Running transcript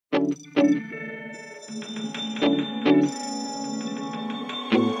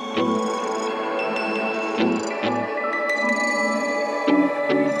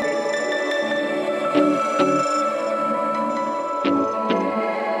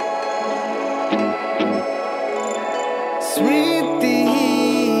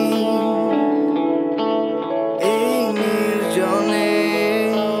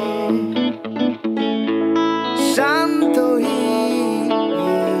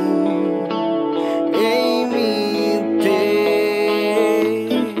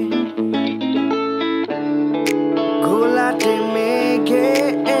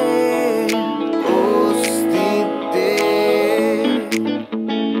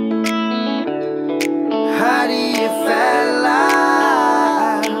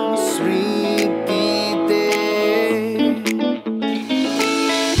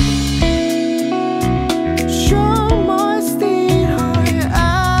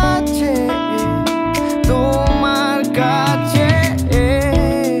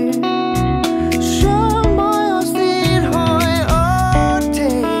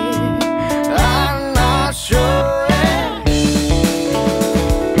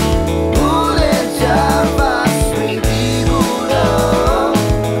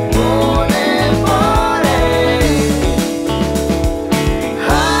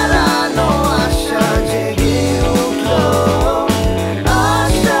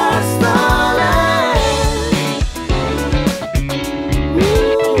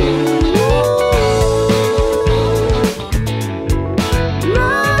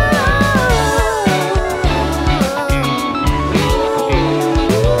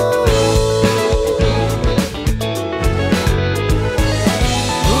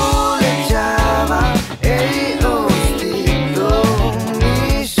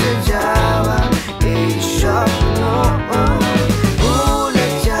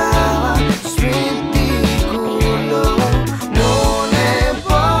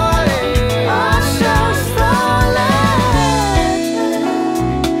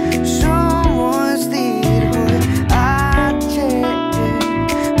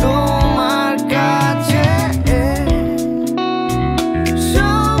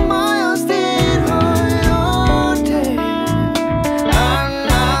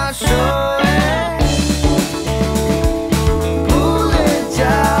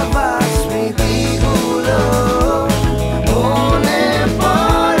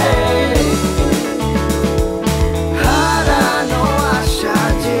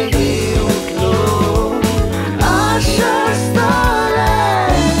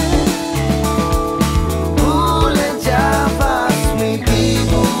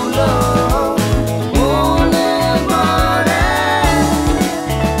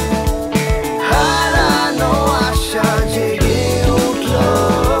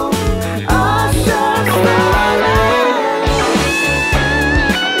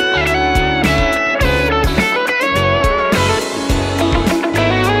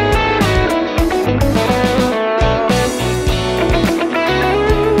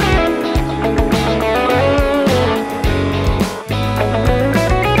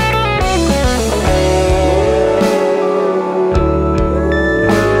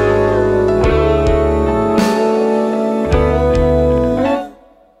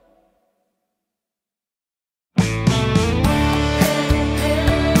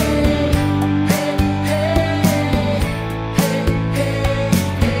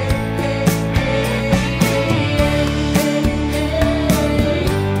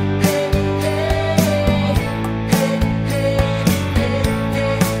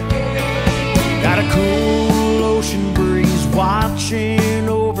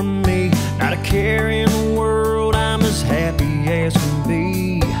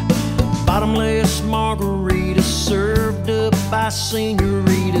bottomless margaritas served up by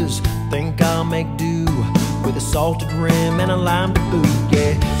senoritas. Think I'll make do with a salted rim and a lime to boot.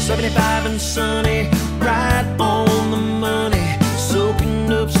 Yeah, 75 and sunny, right on the money,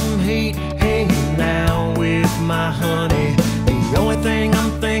 soaking up some heat, hanging out with my honey. The only thing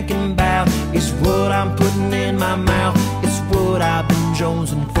I'm thinking about is what I'm putting in my mouth. It's what I've been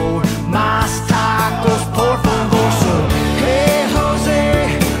jonesing for. Mas tacos, por favor. So, hey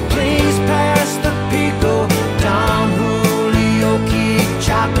Jose, please pass the pico. Don Julio, keep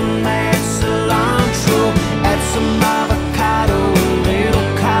chopping that cilantro. Add some avocado, a little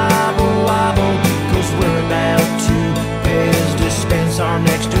cabo wabo, 'cause we're about to pay.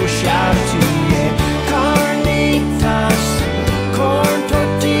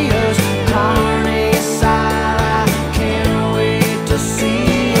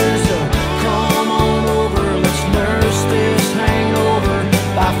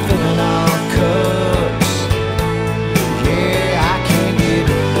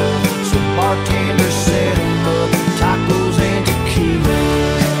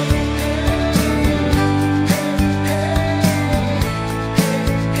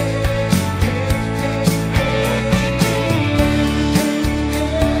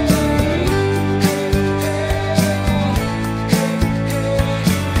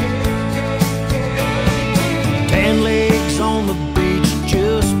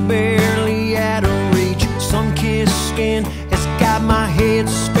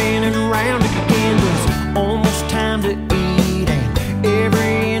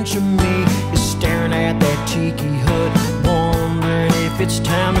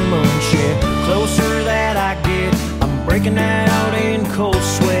 time to munch. Yeah, closer that I get, I'm breaking out in cold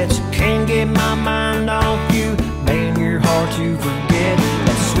sweats. Can't get my mind off you, man, you're hard to forget.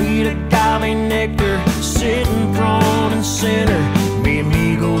 That sweet agave nectar, sitting front and center. Me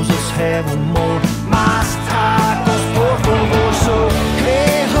amigos, let's have one more. Mas tacos, por favor. So,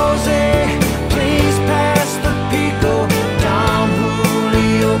 hey Jose, please pass the pico. Don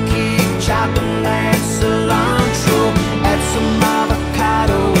Julio, keep chopping that cilantro. Add some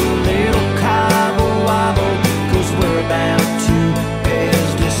avocado, a little cabo wabo. Cause we're about to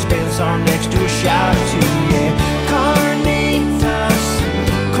dispense our next to a shot or two. Yeah, carnitas,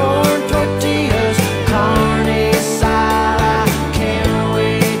 corn tortillas, carne asada. Can't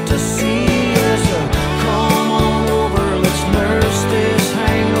wait to see us. Come on over, let's nurse this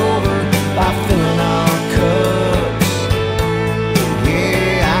hangover by filling our cups.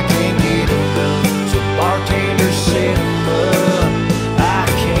 Yeah, I can't get enough, so bartender set 'em up. I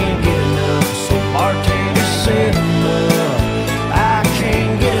can't get enough, so bartender set 'em up. I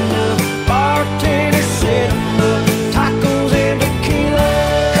can't get enough, bartender set 'em up. Tacos and tequila.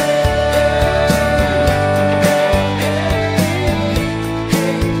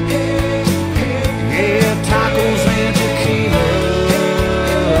 Yeah, tacos and tequila.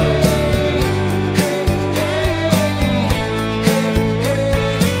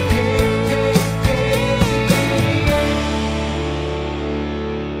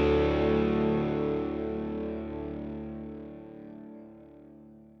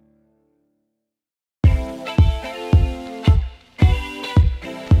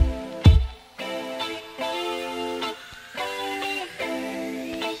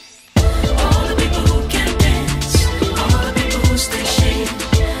 All the people who can dance, all the people who stay shade.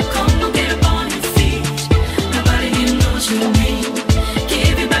 Come on, get up on your feet. Nobody here knows your name.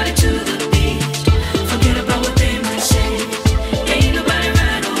 Give your body to the beat. Forget about what they might say. Ain't nobody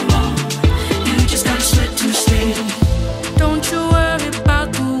right or wrong. You just gotta sweat to stay. Don't you worry about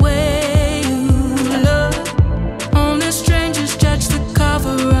the way you look. Only strangers judge the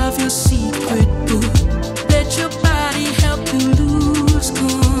cover of your secret book. Let your body help you lose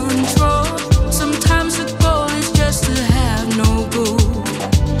control. Sometimes the goal is just to have no goal.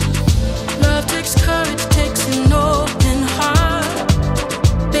 Love takes courage, takes an open heart.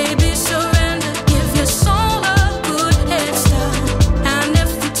 Baby, surrender, give your soul a good head start. And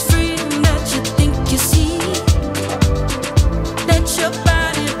if it's freedom that you think you see, let your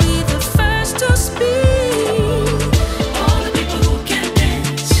body be the first to speak. All the people who can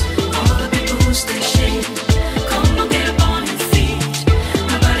dance, all the people who stay shade. Come on, get up on your feet.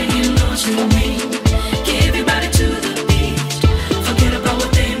 Nobody here knows your name. Give your body to the beat. Forget about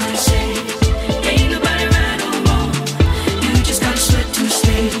what they might say. Ain't nobody right or wrong. You just gotta sweat to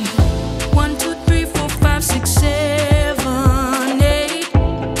stay. 1, 2, 3, 4, 5, 6, 7, 8.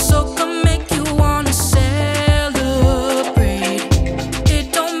 So come make you wanna celebrate. It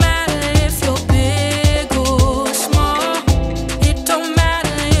don't matter if you're big or small. It don't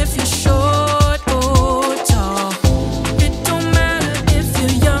matter if you're short or tall. It don't matter if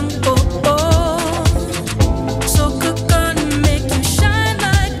you're young or old. So good gonna make you shine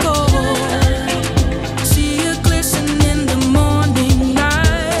like gold. See you glisten in the morning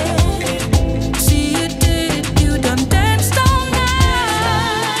light. See you did it, you done danced all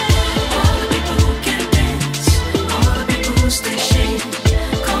night. All the people who can dance, all the people who stay shade.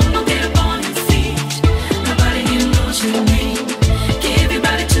 Come on, get up on your feet. Nobody here knows your name. Give your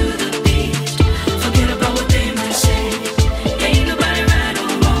body to the beat. Forget about what they might say. Ain't nobody right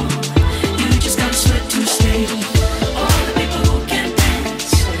or wrong. You just gotta sweat to stay. All the people who can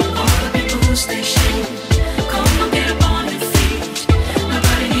dance, all the people who stay shade. Come on, get up on your feet.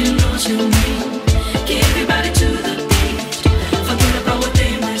 Nobody here knows your name. Give your body to the beat. Forget about what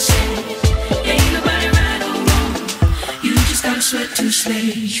they might say. Ain't nobody right or wrong. You just gotta sweat to stay.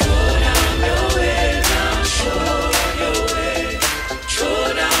 Show down your way now, show your way. Show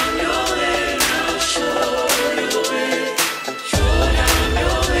down your way now, show your way. Show down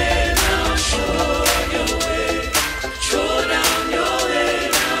your way now, show your way. Show down your way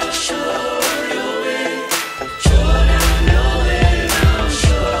now, show your way. Show down your way now,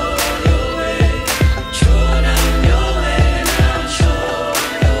 show your way. Show down your way now, show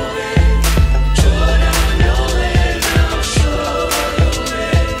your way. Show down your way now, show your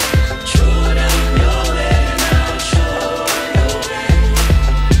way.